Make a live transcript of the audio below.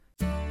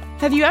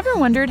Have you ever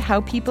wondered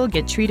how people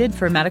get treated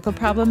for medical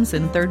problems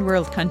in third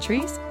world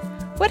countries?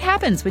 What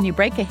happens when you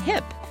break a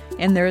hip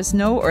and there is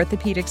no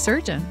orthopedic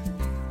surgeon?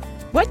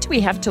 What do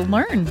we have to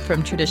learn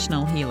from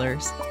traditional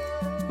healers?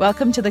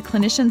 Welcome to the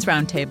Clinicians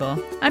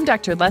Roundtable. I'm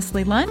Dr.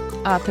 Leslie Lunt,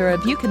 author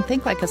of You Can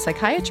Think Like a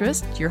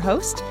Psychiatrist, your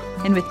host,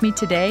 and with me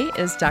today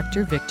is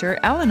Dr. Victor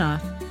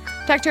Alanoff.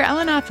 Dr.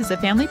 Alanoff is a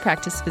family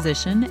practice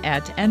physician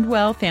at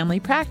Endwell Family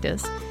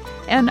Practice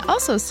and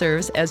also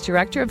serves as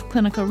Director of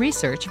Clinical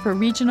Research for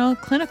Regional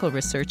Clinical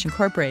Research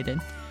Incorporated.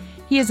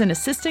 He is an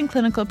assistant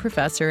clinical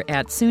professor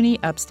at SUNY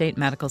Upstate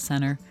Medical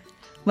Center.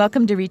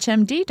 Welcome to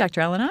ReachMD, Dr.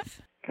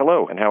 Alanoff.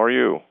 Hello, and how are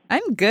you?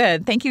 I'm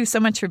good. Thank you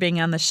so much for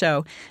being on the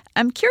show.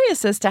 I'm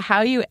curious as to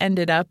how you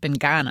ended up in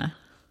Ghana.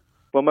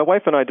 Well, my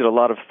wife and I did a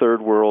lot of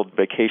third world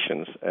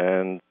vacations,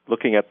 and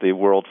looking at the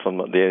world from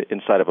the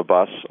inside of a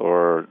bus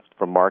or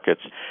from markets,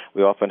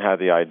 we often had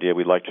the idea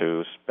we'd like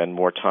to spend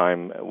more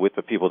time with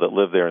the people that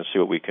live there and see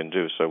what we can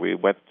do. So we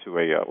went to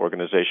an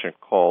organization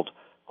called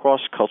Cross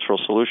Cultural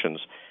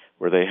Solutions,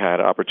 where they had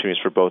opportunities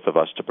for both of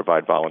us to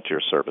provide volunteer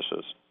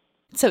services.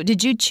 So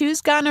did you choose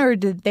Ghana, or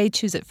did they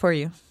choose it for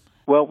you?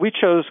 Well, we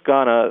chose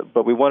Ghana,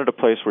 but we wanted a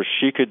place where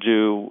she could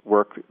do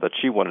work that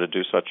she wanted to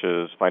do, such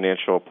as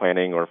financial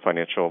planning or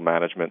financial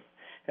management,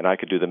 and I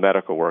could do the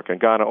medical work. And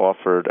Ghana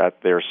offered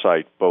at their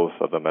site both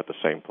of them at the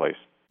same place.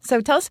 So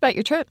tell us about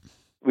your trip.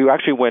 We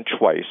actually went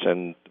twice,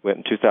 and went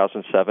in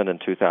 2007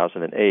 and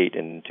 2008.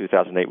 In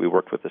 2008, we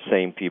worked with the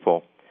same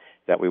people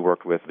that we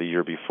worked with the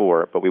year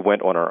before, but we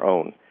went on our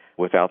own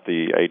without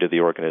the aid of the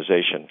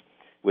organization,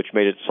 which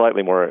made it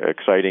slightly more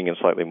exciting and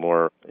slightly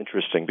more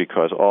interesting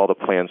because all the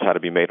plans had to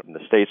be made in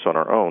the States on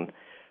our own.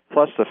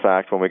 Plus the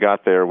fact when we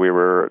got there, we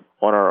were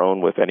on our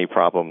own with any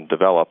problem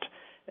developed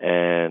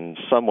and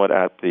somewhat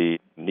at the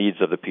needs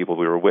of the people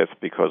we were with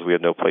because we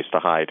had no place to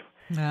hide.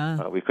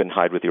 We couldn't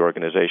hide with the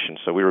organization.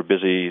 So we were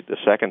busy the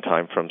second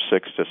time from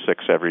 6 to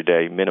 6 every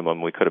day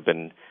minimum. We could have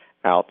been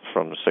out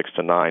from 6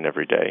 to 9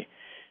 every day.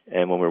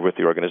 And when we were with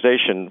the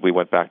organization, we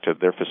went back to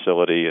their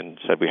facility and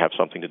said we have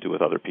something to do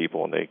with other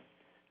people, and they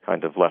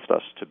kind of left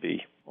us to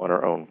be on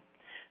our own.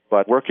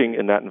 But working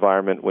in that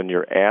environment, when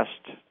you're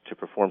asked to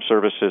perform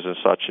services and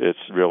such, it's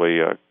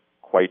really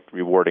quite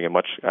rewarding and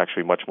much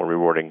more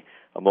rewarding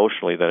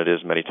emotionally than it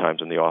is many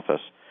times in the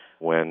office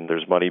when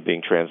there's money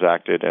being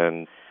transacted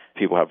and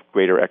people have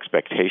greater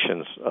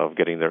expectations of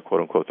getting their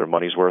quote-unquote their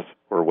money's worth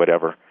or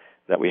whatever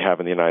that we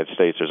have in the United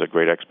States. There's a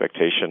great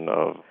expectation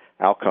of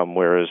outcome,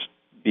 whereas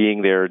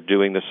being there,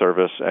 doing the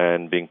service,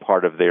 and being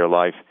part of their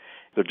life,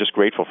 they're just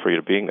grateful for you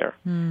to being there.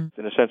 In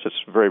a sense, it's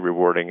very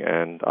rewarding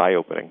and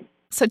eye-opening.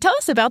 So tell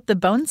us about the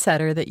bone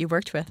setter that you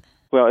worked with.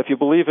 Well, if you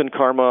believe in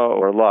karma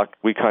or luck,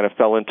 we kind of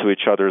fell into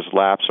each other's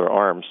laps or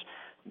arms.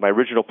 My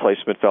original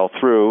placement fell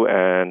through,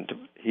 and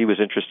he was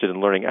interested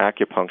in learning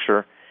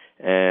acupuncture,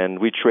 and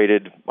we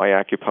traded my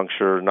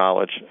acupuncture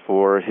knowledge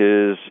for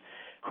his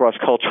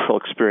cross-cultural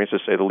experience, to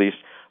say the least,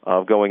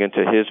 of going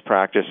into his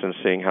practice and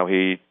seeing how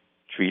he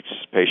treats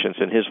patients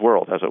in his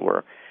world, as it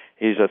were.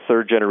 He's a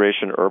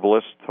third-generation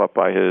herbalist taught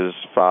by his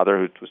father,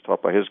 who was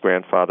taught by his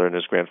grandfather, and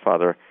his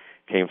grandfather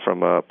came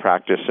from a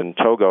practice in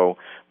Togo,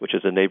 which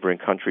is a neighboring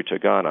country to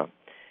Ghana.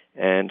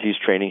 And he's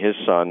training his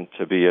son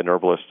to be an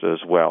herbalist as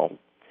well.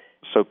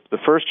 So the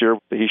first year,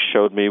 he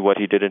showed me what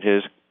he did in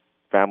his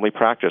family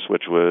practice,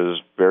 which was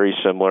very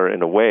similar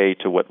in a way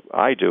to what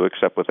I do,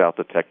 except without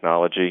the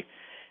technology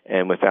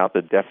and without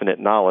the definite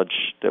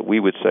knowledge that we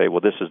would say,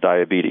 well, this is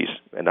diabetes,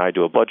 and I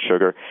do a blood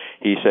sugar.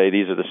 He say,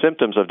 these are the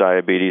symptoms of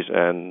diabetes,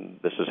 and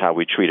this is how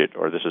we treat it,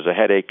 or this is a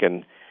headache,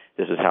 and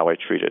this is how I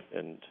treat it.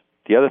 And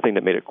the other thing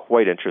that made it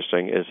quite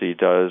interesting is he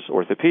does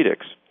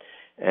orthopedics.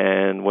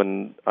 And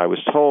when I was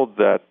told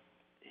that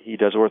he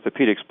does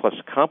orthopedics plus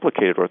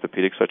complicated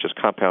orthopedics, such as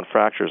compound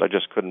fractures, I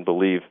just couldn't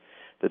believe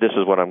that this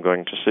is what I'm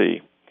going to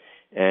see.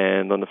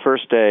 And on the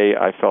first day,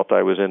 I felt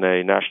I was in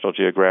a National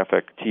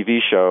Geographic TV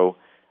show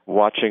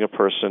watching a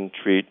person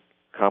treat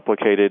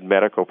complicated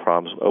medical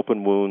problems,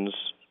 open wounds,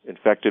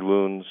 infected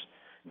wounds,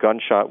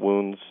 gunshot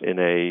wounds in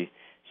a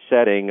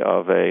setting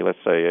of let's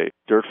say, a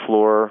dirt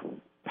floor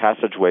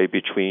passageway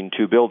between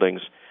two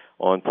buildings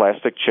on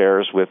plastic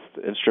chairs with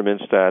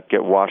instruments that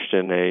get washed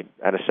in an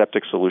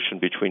antiseptic solution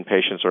between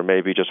patients or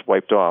maybe just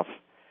wiped off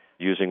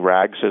using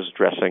rags as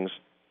dressings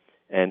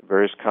and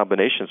various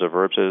combinations of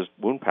herbs as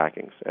wound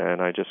packings.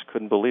 And I just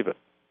couldn't believe it.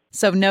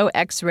 So no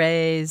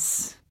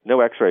x-rays?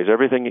 No x-rays.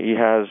 Everything he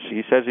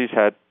says he's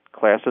had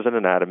classes in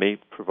anatomy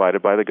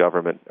provided by the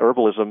government.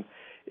 Herbalism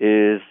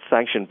is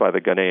sanctioned by the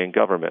Ghanaian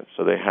government,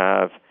 so they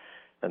have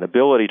an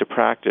ability to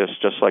practice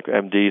just like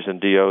MDs and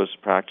DOs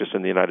practice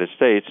in the United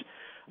States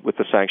with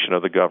the sanction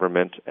of the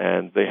government,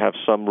 and they have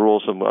some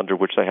rules under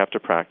which they have to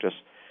practice.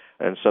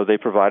 And so they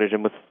provided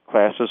him with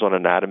classes on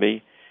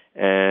anatomy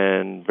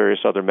and various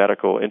other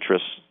medical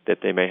interests that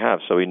they may have.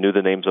 So he knew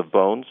the names of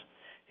bones,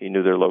 he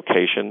knew their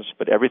locations,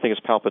 but everything is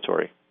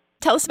palpatory.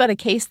 Tell us about a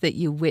case that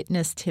you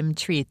witnessed him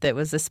treat that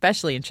was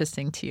especially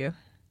interesting to you.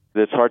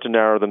 It's hard to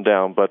narrow them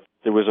down, but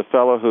there was a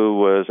fellow who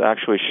was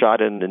actually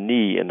shot in the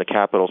knee in the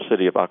capital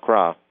city of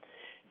Accra.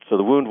 So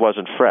the wound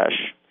wasn't fresh.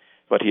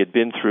 but he had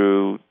been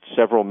through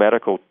several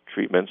medical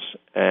treatments,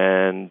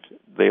 and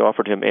they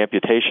offered him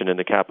amputation in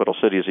the capital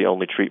city as the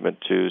only treatment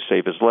to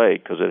save his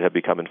leg because it had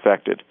become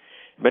infected.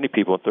 Many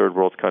people in third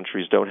world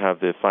countries don't have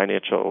the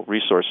financial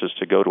resources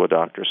to go to a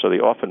doctor, so they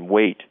often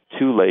wait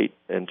too late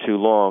and too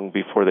long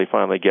before they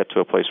finally get to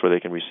a place where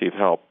they can receive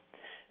help.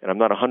 And I'm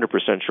not 100%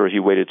 sure he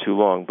waited too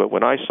long, but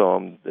when I saw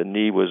him, the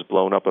knee was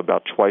blown up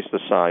about twice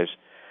the size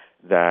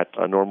that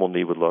a normal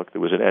knee would look.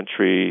 There was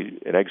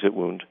an exit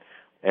wound.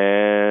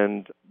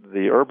 And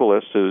the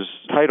herbalist, whose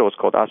title is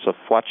called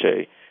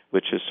Asafwache,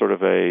 which is sort of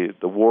the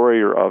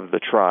warrior of the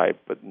tribe,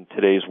 but in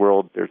today's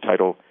world, their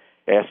title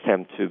asked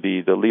him to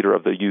be the leader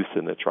of the youth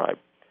in the tribe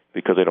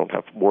because they don't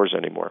have wars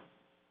anymore.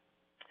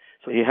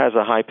 So he has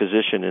a high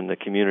position in the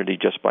community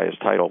just by his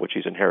title, which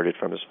he's inherited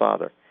from his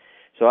father.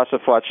 So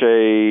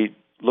Asafwache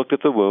looked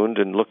at the wound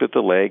and looked at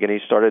the leg, and he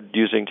started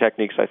using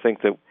techniques I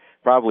think that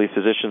probably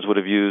physicians would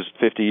have used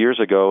 50 years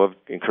ago of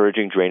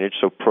encouraging drainage,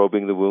 so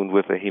probing the wound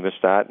with a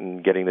hemostat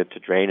and getting it to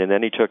drain. And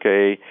then he took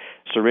a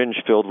syringe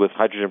filled with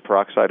hydrogen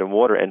peroxide and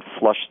water and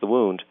flushed the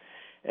wound.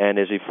 And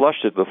as he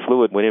flushed it, the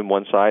fluid went in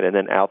one side and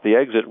then out the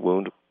exit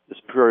wound. This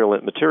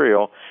purulent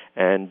material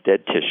and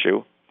dead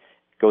tissue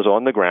goes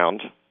on the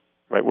ground,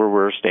 right where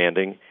we're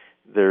standing.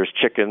 There's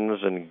chickens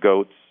and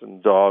goats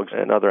and dogs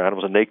and other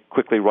animals, and they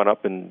quickly run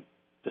up and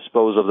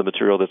dispose of the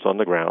material that's on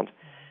the ground.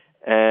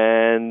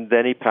 And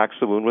then he packs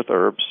the wound with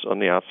herbs on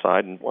the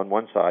outside and on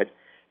one side.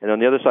 And on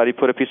the other side, he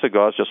put a piece of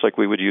gauze, just like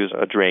we would use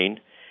a drain,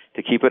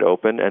 to keep it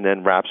open, and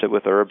then wraps it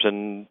with herbs,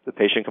 and the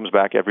patient comes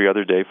back every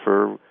other day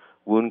for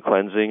wound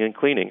cleansing and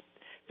cleaning.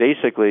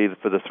 Basically,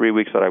 for the 3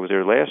 weeks that I was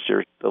there last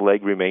year, the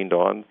leg remained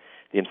on,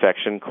 the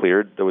infection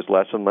cleared, there was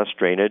less and less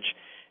drainage.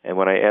 And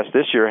when I asked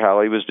this year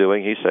how he was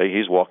doing, he said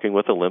he's walking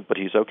with a limp, but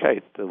he's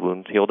okay. The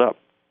wound healed up.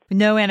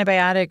 No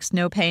antibiotics,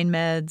 no pain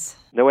meds.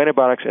 No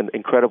antibiotics and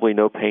incredibly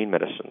no pain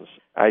medicines.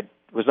 I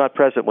was not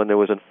present when there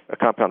was a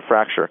compound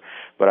fracture,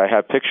 but I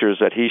have pictures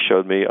that he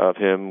showed me of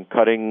him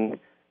cutting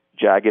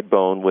jagged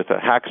bone with a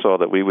hacksaw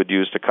that we would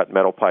use to cut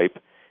metal pipe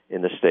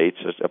in the States,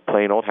 a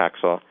plain old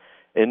hacksaw,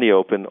 in the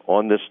open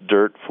on this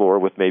dirt floor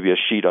with maybe a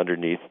sheet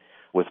underneath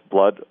with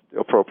blood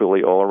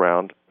appropriately all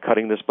around,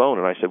 cutting this bone.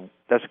 And I said,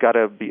 that's got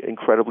to be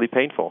incredibly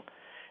painful.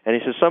 And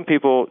he says some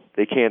people,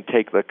 they can't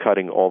take the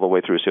cutting all the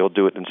way through, so he'll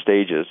do it in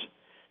stages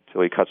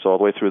till he cuts all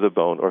the way through the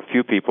bone. Or a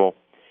few people,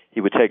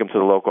 he would take them to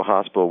the local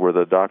hospital where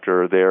the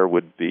doctor there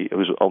would be, it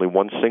was only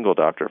one single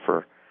doctor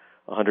for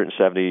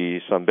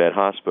 170-some bed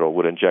hospital,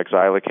 would inject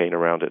xylocaine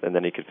around it, and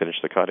then he could finish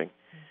the cutting.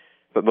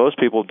 But most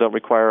people don't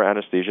require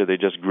anesthesia. They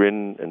just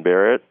grin and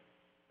bear it,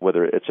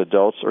 whether it's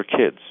adults or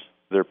kids.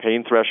 Their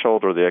pain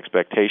threshold or the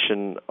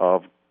expectation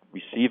of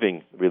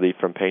receiving relief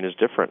from pain is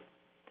different.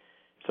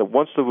 So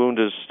once the wound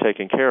is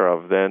taken care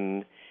of,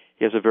 then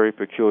he has a very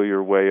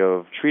peculiar way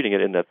of treating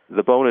it in that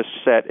the bone is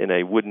set in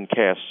a wooden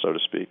cast, so to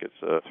speak.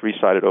 It's a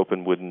three-sided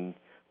open wooden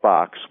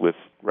box with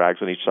rags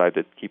on each side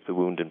that keep the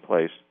wound in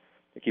place.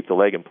 They keep the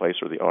leg in place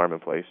or the arm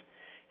in place.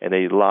 And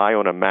they lie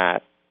on a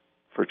mat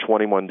for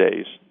 21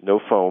 days.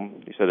 No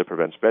foam. He said it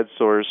prevents bed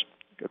sores,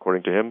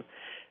 according to him.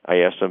 I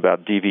asked him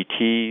about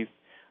DVT,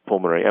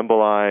 pulmonary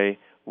emboli,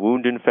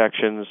 wound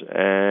infections,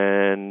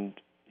 and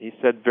he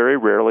said very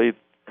rarely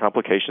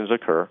complications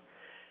occur.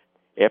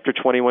 After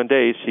 21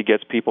 days, he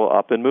gets people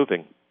up and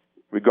moving,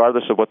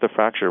 regardless of what the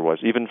fracture was,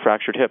 even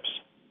fractured hips.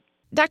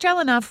 Dr.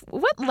 Alanoff,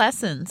 what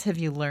lessons have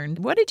you learned?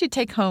 What did you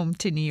take home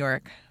to New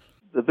York?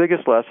 The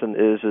biggest lesson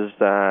is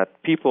that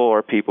people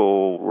are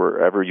people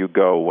wherever you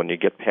go. When you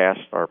get past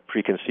our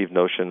preconceived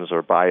notions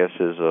or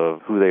biases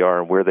of who they are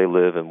and where they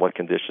live and what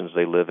conditions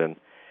they live in.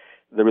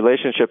 The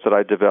relationship that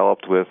I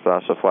developed with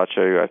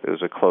Asafwache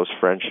was a close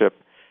friendship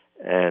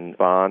and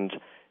bond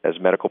as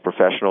medical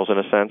professionals, in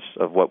a sense,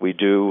 of what we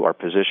do, our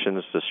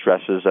positions, the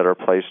stresses that are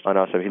placed on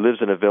us. He lives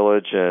in a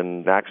village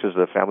and acts as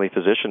the family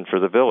physician for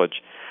the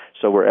village.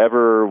 So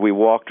wherever we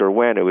walked or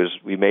went,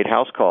 we made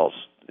house calls.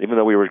 Even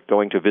though we were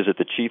going to visit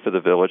the chief of the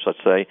village, let's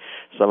say,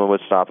 someone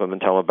would stop him and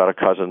tell him about a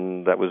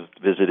cousin that was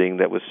visiting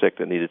that was sick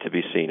that needed to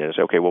be seen. And I'd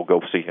say, okay, we'll go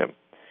see him.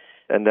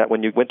 And that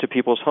when you went to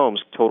people's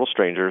homes, total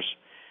strangers,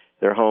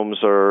 their homes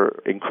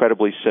are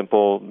incredibly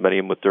simple, many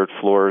of them with dirt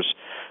floors,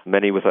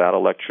 many without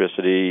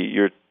electricity.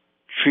 You're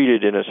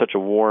treated in such a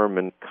warm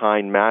and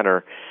kind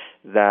manner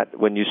that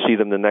when you see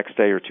them the next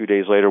day or 2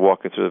 days later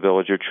walking through the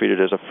village, you're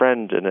treated as a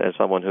friend and as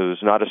someone who's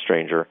not a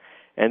stranger.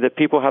 And that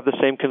people have the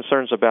same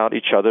concerns about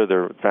each other,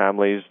 their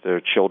families, their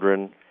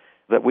children,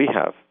 that we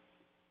have.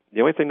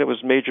 The only thing that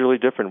was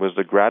majorly different was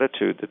the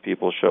gratitude that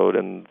people showed.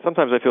 And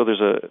sometimes I feel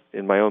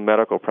in my own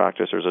medical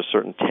practice, there's a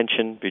certain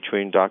tension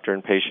between doctor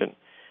and patient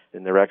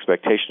in their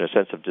expectation, a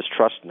sense of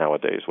distrust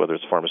nowadays, whether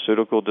it's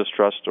pharmaceutical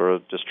distrust or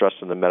distrust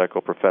in the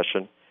medical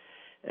profession.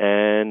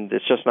 And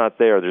it's just not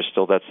there. There's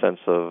still that sense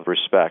of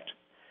respect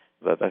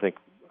that I think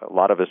a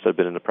lot of us that have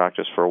been in the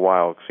practice for a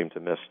while seem to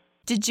miss.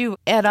 Did you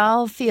at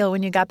all feel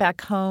when you got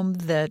back home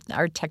that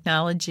our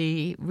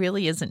technology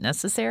really isn't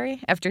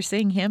necessary after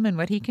seeing him and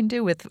what he can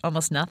do with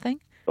almost nothing?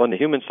 On the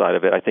human side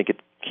of it, I think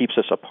it keeps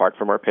us apart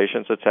from our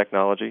patients, the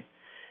technology.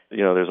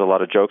 There's a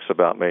lot of jokes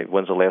about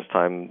when's the last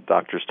time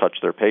doctors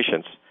touched their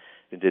patients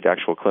and did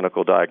actual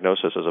clinical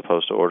diagnosis as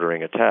opposed to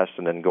ordering a test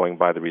and then going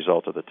by the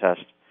result of the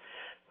test,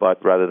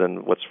 but rather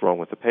than what's wrong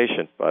with the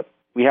patient. But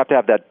we have to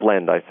have that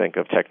blend, I think,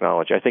 of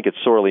technology. I think it's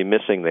sorely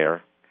missing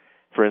there.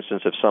 For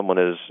instance, if someone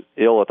is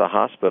ill at the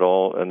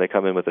hospital and they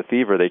come in with a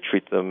fever, they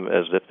treat them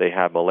as if they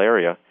have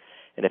malaria.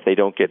 And if they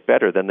don't get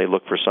better, then they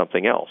look for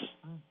something else.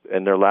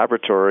 And their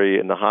laboratory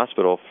in the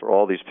hospital for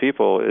all these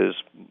people is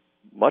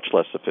much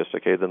less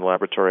sophisticated than the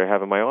laboratory I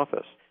have in my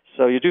office.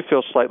 So you do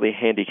feel slightly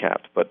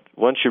handicapped. But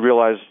once you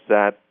realize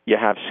that you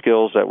have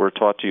skills that were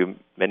taught to you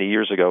many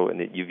years ago and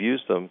that you've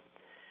used them,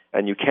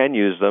 and you can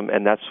use them,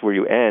 and that's where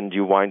you end,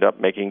 you wind up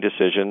making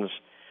decisions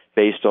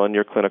based on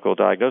your clinical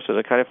diagnosis.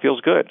 It kind of feels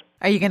good.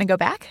 Are you going to go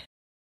back?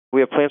 We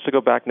have plans to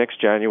go back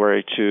next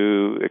January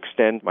to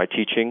extend my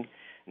teaching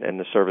and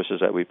the services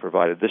that we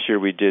provided. This year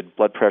we did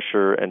blood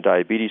pressure and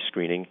diabetes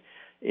screening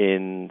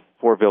in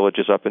 4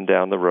 villages up and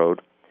down the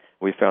road.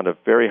 We found a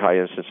very high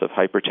instance of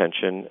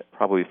hypertension,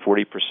 probably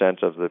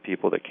 40% of the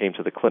people that came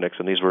to the clinics,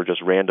 and these were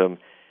just random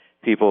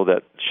people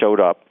that showed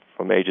up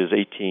from ages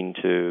 18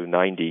 to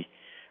 90,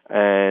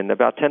 and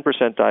about 10%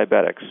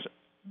 diabetics.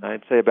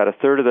 I'd say about a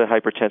third of the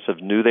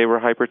hypertensive knew they were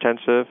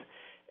hypertensive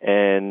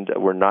and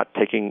were not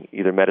taking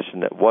either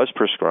medicine that was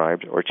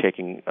prescribed or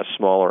taking a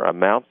smaller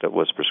amount that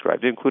was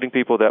prescribed, including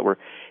people that were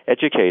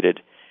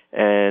educated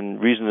and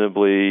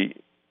reasonably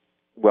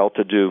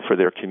well-to-do for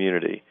their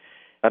community.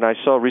 And I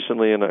saw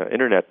recently in an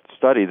internet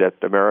study that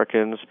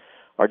Americans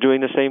are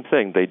doing the same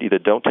thing. They either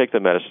don't take the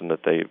medicine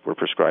that they were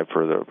prescribed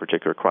for the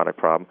particular chronic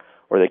problem,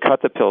 or they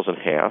cut the pills in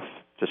half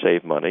to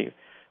save money,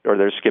 or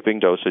they're skipping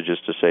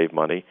dosages to save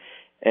money.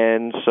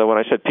 And so when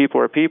I said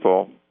people are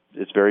people,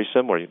 it's very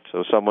similar.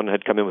 So someone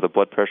had come in with a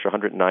blood pressure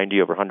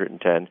 190 over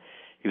 110.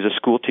 He was a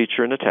school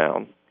teacher in the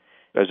town.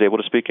 I was able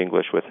to speak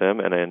English with him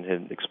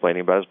and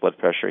explaining about his blood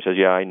pressure. He says,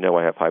 yeah, I know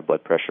I have high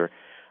blood pressure.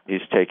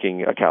 He's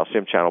taking a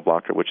calcium channel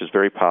blocker, which is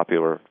very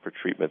popular for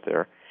treatment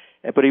there.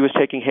 But he was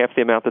taking half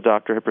the amount the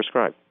doctor had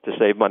prescribed to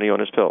save money on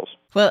his pills.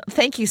 Well,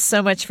 thank you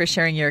so much for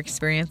sharing your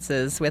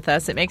experiences with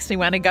us. It makes me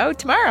want to go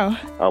tomorrow.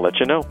 I'll let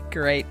you know.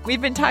 Great.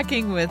 We've been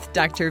talking with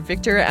Dr.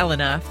 Victor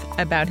Elenoff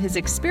about his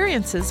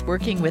experiences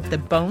working with the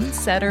Bone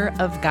Setter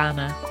of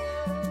Ghana.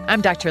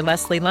 I'm Dr.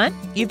 Leslie Lunt.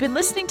 You've been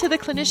listening to the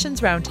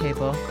Clinicians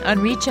Roundtable on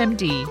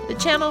ReachMD, the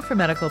channel for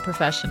medical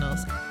professionals.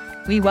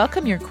 We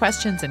welcome your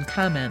questions and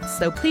comments,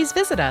 so please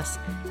visit us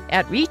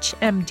at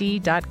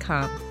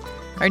reachmd.com.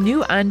 Our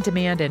new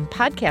on-demand and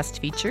podcast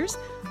features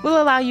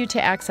will allow you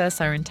to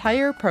access our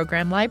entire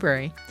program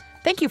library.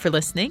 Thank you for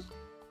listening.